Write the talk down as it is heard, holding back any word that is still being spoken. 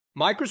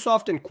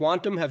Microsoft and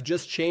Quantum have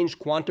just changed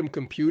quantum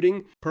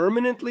computing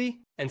permanently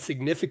and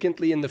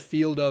significantly in the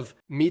field of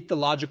meet the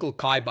logical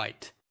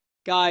qubit.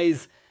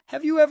 Guys,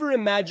 have you ever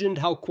imagined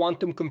how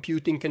quantum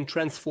computing can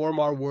transform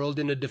our world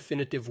in a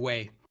definitive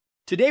way?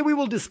 Today we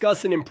will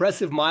discuss an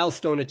impressive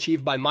milestone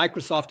achieved by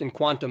Microsoft and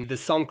Quantum, the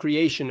song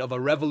creation of a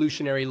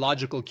revolutionary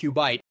logical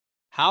qubit.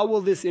 How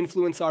will this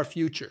influence our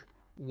future?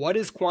 What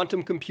is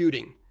quantum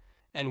computing?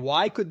 And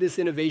why could this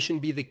innovation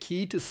be the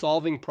key to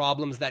solving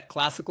problems that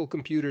classical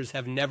computers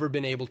have never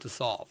been able to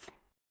solve?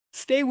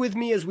 Stay with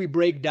me as we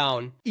break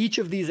down each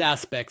of these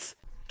aspects.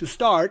 To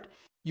start,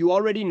 you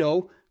already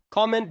know,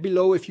 comment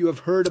below if you have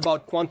heard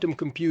about quantum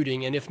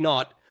computing, and if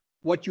not,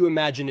 what you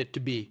imagine it to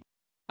be.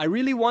 I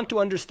really want to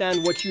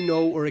understand what you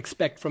know or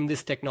expect from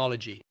this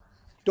technology.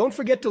 Don't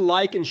forget to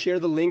like and share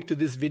the link to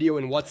this video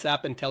in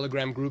WhatsApp and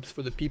Telegram groups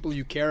for the people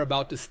you care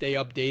about to stay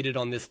updated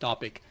on this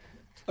topic.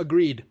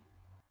 Agreed.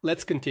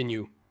 Let's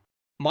continue.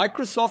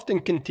 Microsoft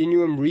and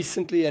Quantinuum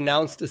recently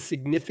announced a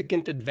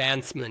significant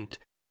advancement,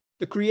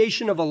 the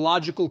creation of a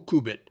logical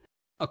qubit,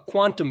 a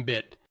quantum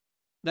bit,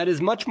 that is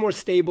much more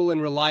stable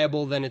and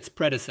reliable than its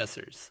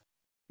predecessors.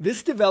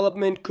 This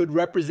development could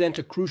represent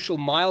a crucial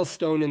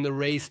milestone in the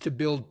race to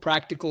build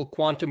practical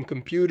quantum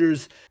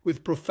computers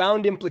with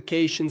profound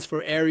implications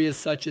for areas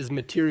such as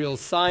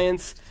materials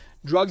science,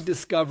 drug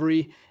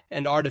discovery,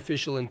 and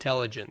artificial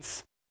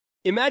intelligence.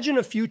 Imagine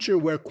a future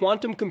where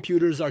quantum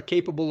computers are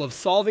capable of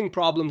solving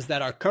problems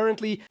that are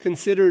currently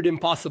considered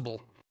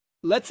impossible.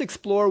 Let's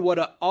explore what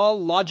an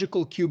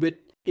all-logical qubit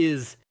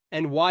is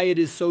and why it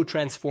is so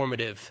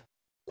transformative.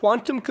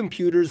 Quantum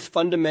computers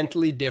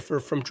fundamentally differ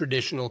from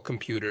traditional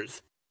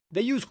computers. They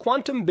use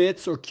quantum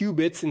bits or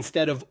qubits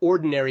instead of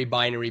ordinary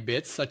binary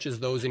bits, such as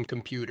those in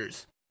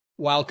computers.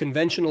 While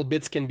conventional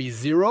bits can be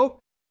 0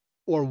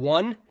 or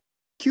 1,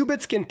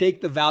 qubits can take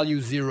the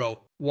value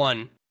 0,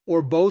 1,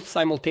 or both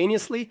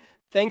simultaneously,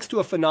 thanks to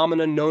a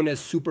phenomenon known as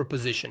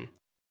superposition.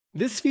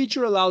 This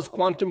feature allows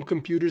quantum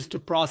computers to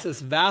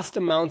process vast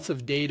amounts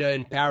of data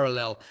in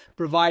parallel,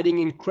 providing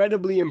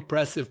incredibly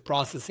impressive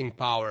processing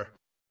power.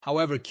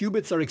 However,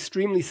 qubits are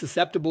extremely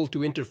susceptible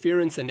to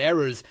interference and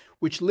errors,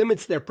 which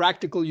limits their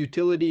practical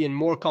utility in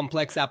more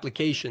complex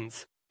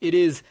applications. It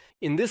is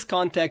in this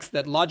context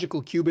that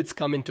logical qubits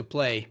come into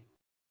play.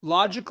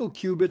 Logical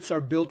qubits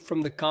are built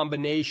from the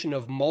combination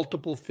of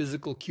multiple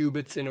physical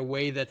qubits in a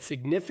way that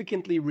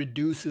significantly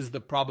reduces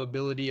the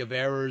probability of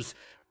errors,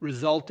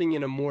 resulting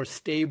in a more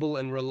stable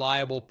and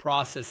reliable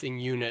processing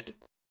unit.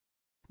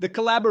 The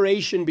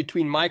collaboration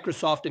between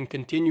Microsoft and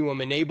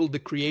Quantinuum enabled the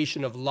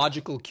creation of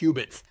logical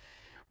qubits,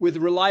 with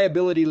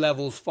reliability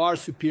levels far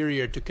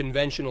superior to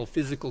conventional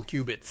physical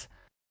qubits.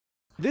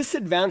 This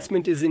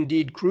advancement is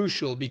indeed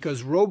crucial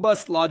because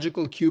robust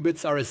logical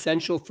qubits are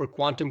essential for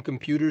quantum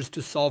computers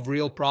to solve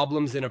real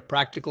problems in a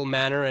practical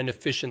manner and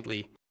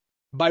efficiently.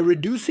 By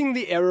reducing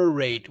the error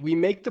rate, we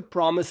make the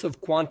promise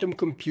of quantum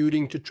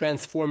computing to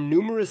transform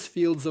numerous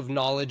fields of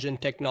knowledge and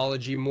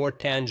technology more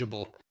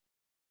tangible.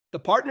 The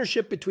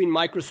partnership between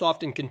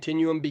Microsoft and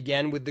Quantinuum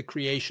began with the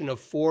creation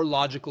of 4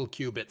 logical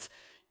qubits,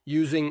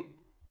 using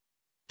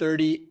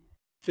 30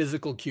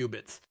 physical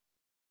qubits.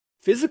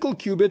 Physical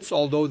qubits,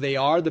 although they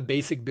are the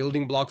basic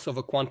building blocks of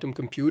a quantum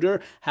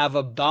computer, have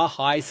a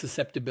high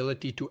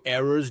susceptibility to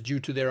errors due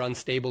to their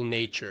unstable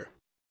nature.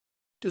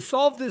 To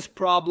solve this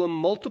problem,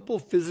 multiple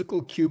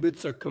physical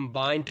qubits are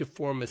combined to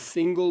form a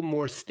single,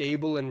 more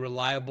stable and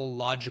reliable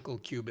logical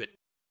qubit.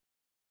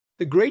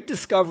 The great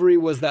discovery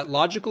was that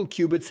logical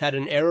qubits had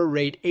an error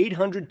rate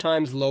 800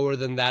 times lower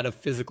than that of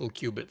physical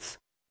qubits.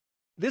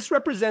 This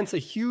represents a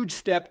huge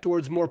step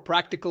towards more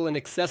practical and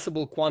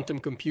accessible quantum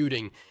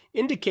computing,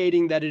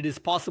 indicating that it is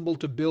possible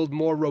to build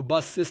more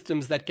robust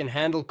systems that can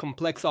handle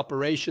complex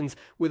operations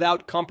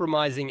without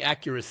compromising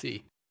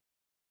accuracy.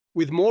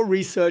 With more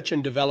research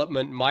and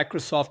development,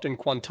 Microsoft and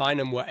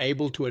Quantinuum were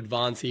able to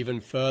advance even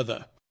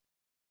further.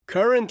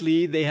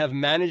 Currently, they have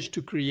managed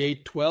to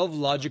create 12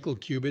 logical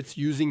qubits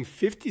using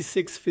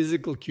 56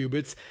 physical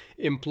qubits,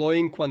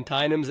 employing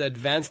Quantinuum's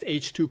advanced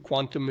H2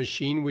 quantum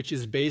machine, which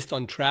is based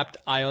on trapped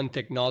ion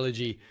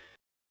technology.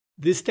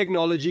 This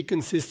technology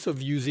consists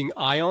of using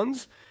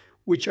ions,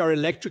 which are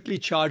electrically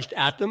charged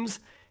atoms,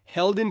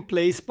 held in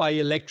place by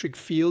electric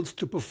fields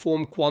to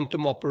perform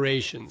quantum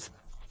operations.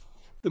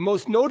 The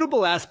most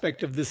notable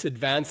aspect of this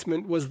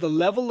advancement was the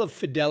level of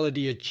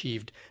fidelity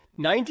achieved,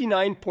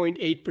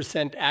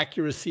 99.8%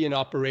 accuracy in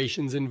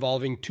operations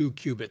involving 2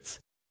 qubits.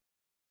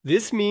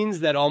 This means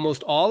that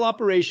almost all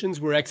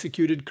operations were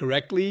executed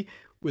correctly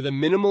with a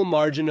minimal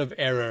margin of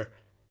error,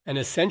 an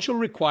essential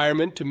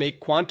requirement to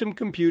make quantum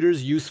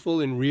computers useful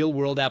in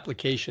real-world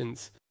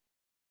applications.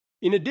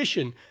 In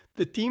addition,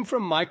 the team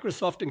from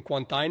Microsoft and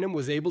Quantinuum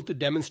was able to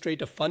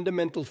demonstrate a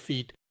fundamental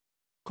feat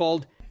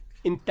called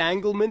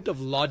entanglement of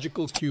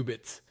logical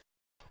qubits.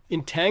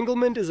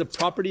 Entanglement is a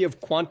property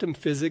of quantum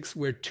physics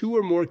where 2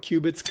 or more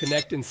qubits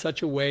connect in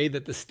such a way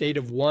that the state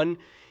of one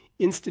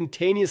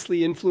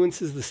instantaneously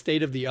influences the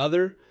state of the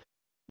other,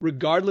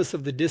 regardless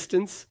of the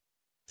distance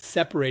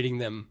separating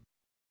them.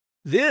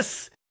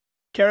 This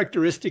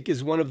characteristic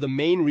is one of the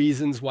main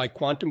reasons why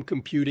quantum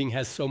computing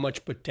has so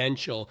much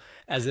potential,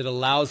 as it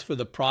allows for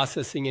the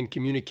processing and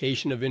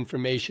communication of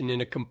information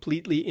in a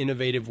completely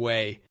innovative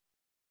way.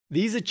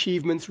 These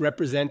achievements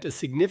represent a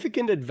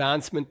significant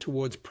advancement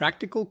towards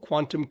practical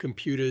quantum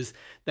computers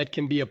that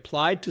can be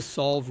applied to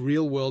solve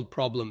real-world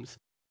problems,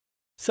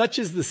 such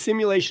as the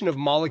simulation of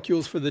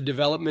molecules for the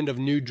development of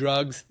new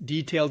drugs,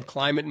 detailed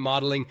climate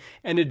modeling,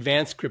 and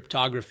advanced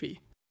cryptography.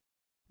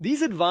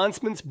 These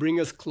advancements bring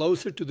us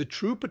closer to the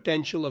true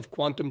potential of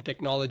quantum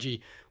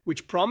technology,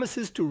 which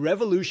promises to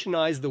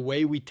revolutionize the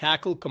way we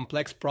tackle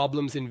complex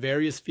problems in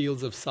various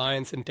fields of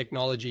science and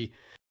technology.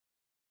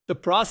 The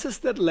process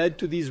that led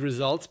to these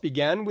results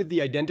began with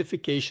the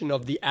identification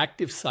of the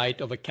active site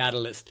of a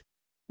catalyst,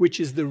 which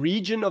is the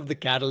region of the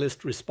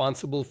catalyst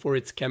responsible for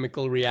its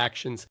chemical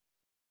reactions.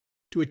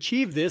 To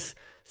achieve this,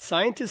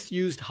 scientists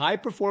used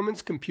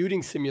high-performance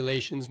computing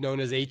simulations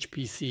known as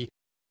HPC,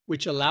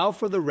 which allow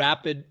for the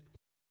rapid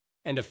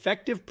and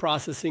effective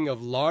processing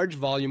of large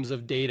volumes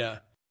of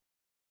data.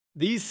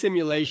 These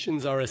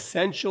simulations are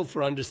essential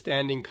for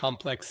understanding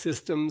complex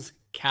systems,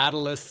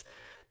 catalysts,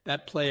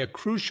 that play a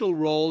crucial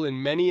role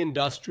in many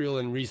industrial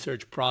and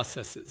research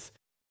processes.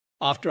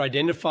 After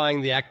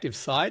identifying the active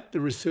site,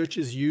 the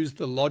researchers used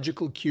the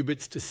logical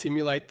qubits to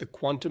simulate the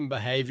quantum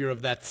behavior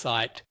of that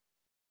site.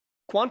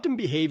 Quantum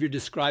behavior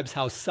describes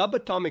how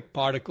subatomic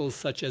particles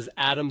such as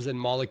atoms and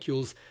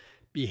molecules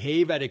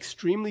behave at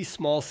extremely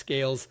small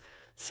scales,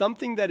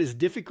 something that is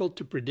difficult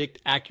to predict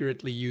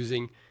accurately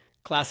using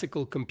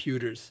classical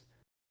computers.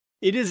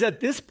 It is at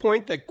this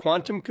point that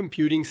quantum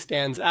computing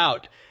stands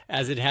out,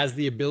 as it has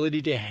the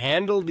ability to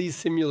handle these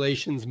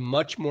simulations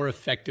much more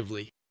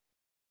effectively.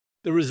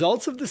 The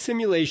results of the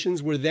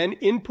simulations were then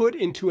input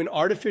into an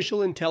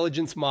artificial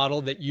intelligence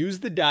model that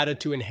used the data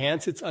to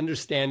enhance its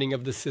understanding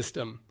of the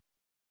system.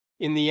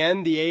 In the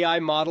end, the AI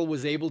model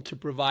was able to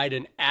provide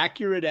an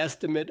accurate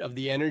estimate of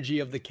the energy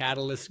of the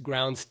catalyst's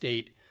ground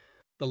state,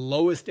 the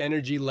lowest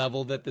energy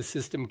level that the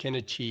system can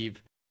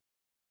achieve.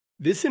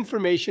 This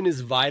information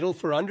is vital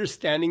for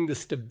understanding the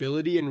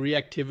stability and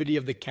reactivity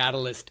of the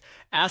catalyst,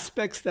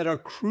 aspects that are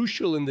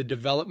crucial in the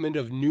development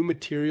of new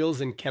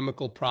materials and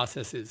chemical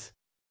processes.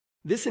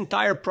 This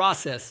entire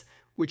process,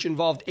 which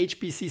involved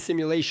HPC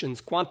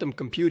simulations, quantum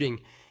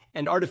computing,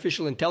 and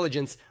artificial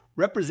intelligence,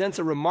 represents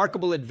a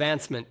remarkable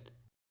advancement.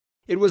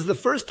 It was the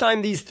first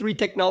time these three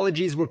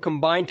technologies were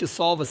combined to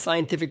solve a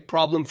scientific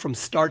problem from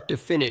start to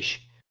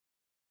finish.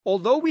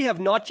 Although we have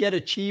not yet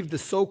achieved the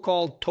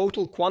so-called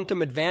total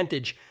quantum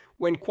advantage,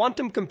 when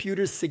quantum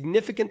computers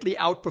significantly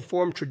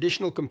outperform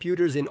traditional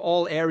computers in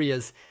all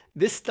areas,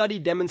 this study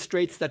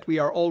demonstrates that we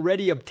are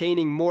already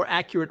obtaining more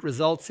accurate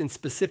results in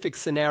specific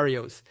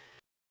scenarios.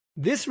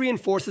 This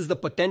reinforces the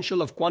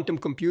potential of quantum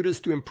computers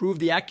to improve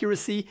the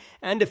accuracy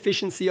and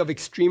efficiency of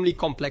extremely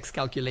complex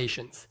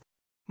calculations.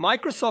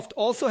 Microsoft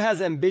also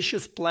has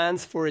ambitious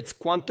plans for its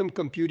quantum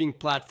computing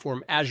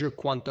platform, Azure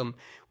Quantum,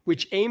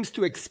 which aims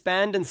to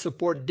expand and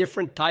support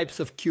different types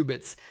of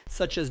qubits,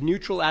 such as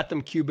neutral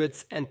atom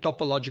qubits and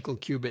topological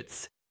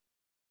qubits.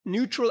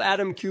 Neutral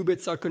atom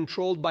qubits are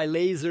controlled by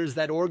lasers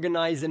that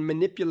organize and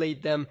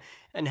manipulate them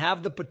and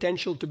have the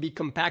potential to be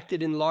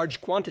compacted in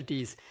large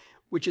quantities,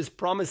 which is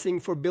promising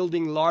for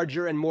building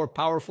larger and more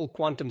powerful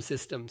quantum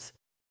systems.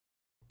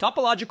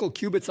 Topological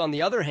qubits, on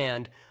the other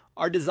hand,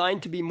 are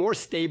designed to be more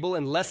stable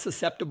and less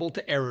susceptible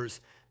to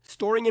errors,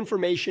 storing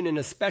information in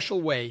a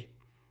special way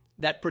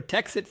that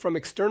protects it from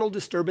external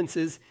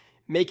disturbances,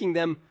 making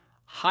them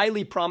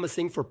highly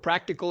promising for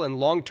practical and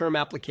long-term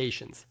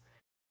applications.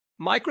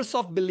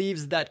 Microsoft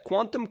believes that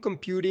quantum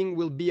computing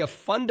will be a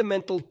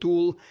fundamental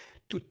tool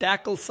to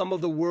tackle some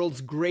of the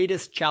world's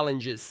greatest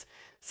challenges,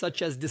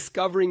 such as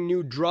discovering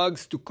new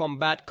drugs to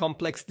combat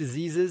complex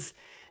diseases,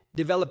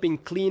 developing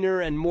cleaner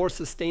and more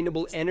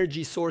sustainable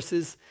energy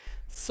sources,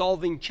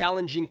 solving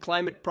challenging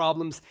climate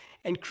problems,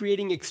 and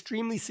creating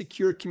extremely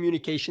secure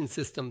communication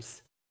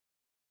systems.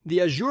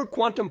 The Azure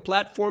Quantum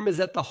Platform is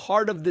at the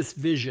heart of this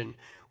vision,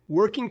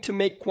 working to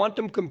make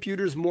quantum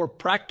computers more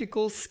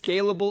practical,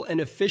 scalable,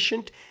 and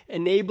efficient,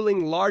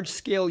 enabling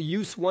large-scale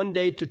use one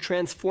day to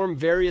transform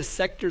various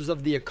sectors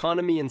of the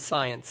economy and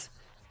science.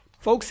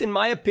 Folks, in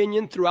my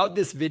opinion, throughout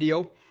this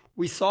video,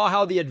 we saw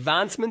how the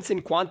advancements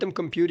in quantum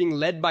computing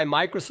led by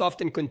Microsoft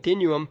and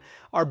Quantinuum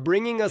are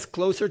bringing us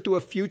closer to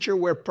a future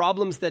where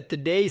problems that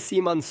today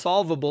seem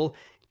unsolvable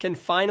can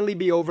finally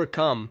be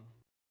overcome.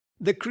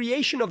 The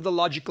creation of the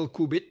logical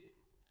qubit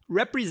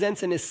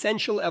represents an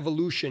essential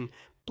evolution,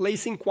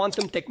 placing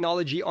quantum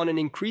technology on an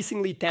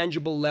increasingly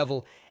tangible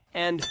level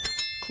and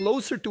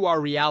closer to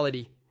our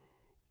reality.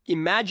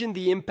 Imagine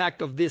the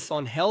impact of this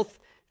on health,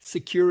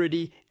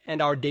 security,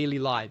 and our daily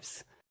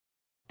lives.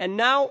 And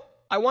now,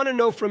 I want to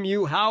know from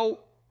you,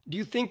 how do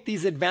you think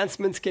these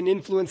advancements can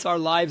influence our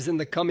lives in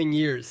the coming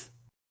years?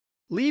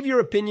 Leave your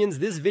opinions.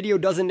 This video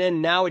doesn't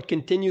end now. It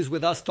continues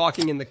with us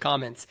talking in the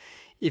comments.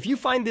 If you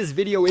find this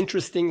video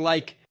interesting,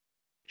 like,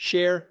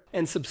 share,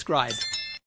 and subscribe.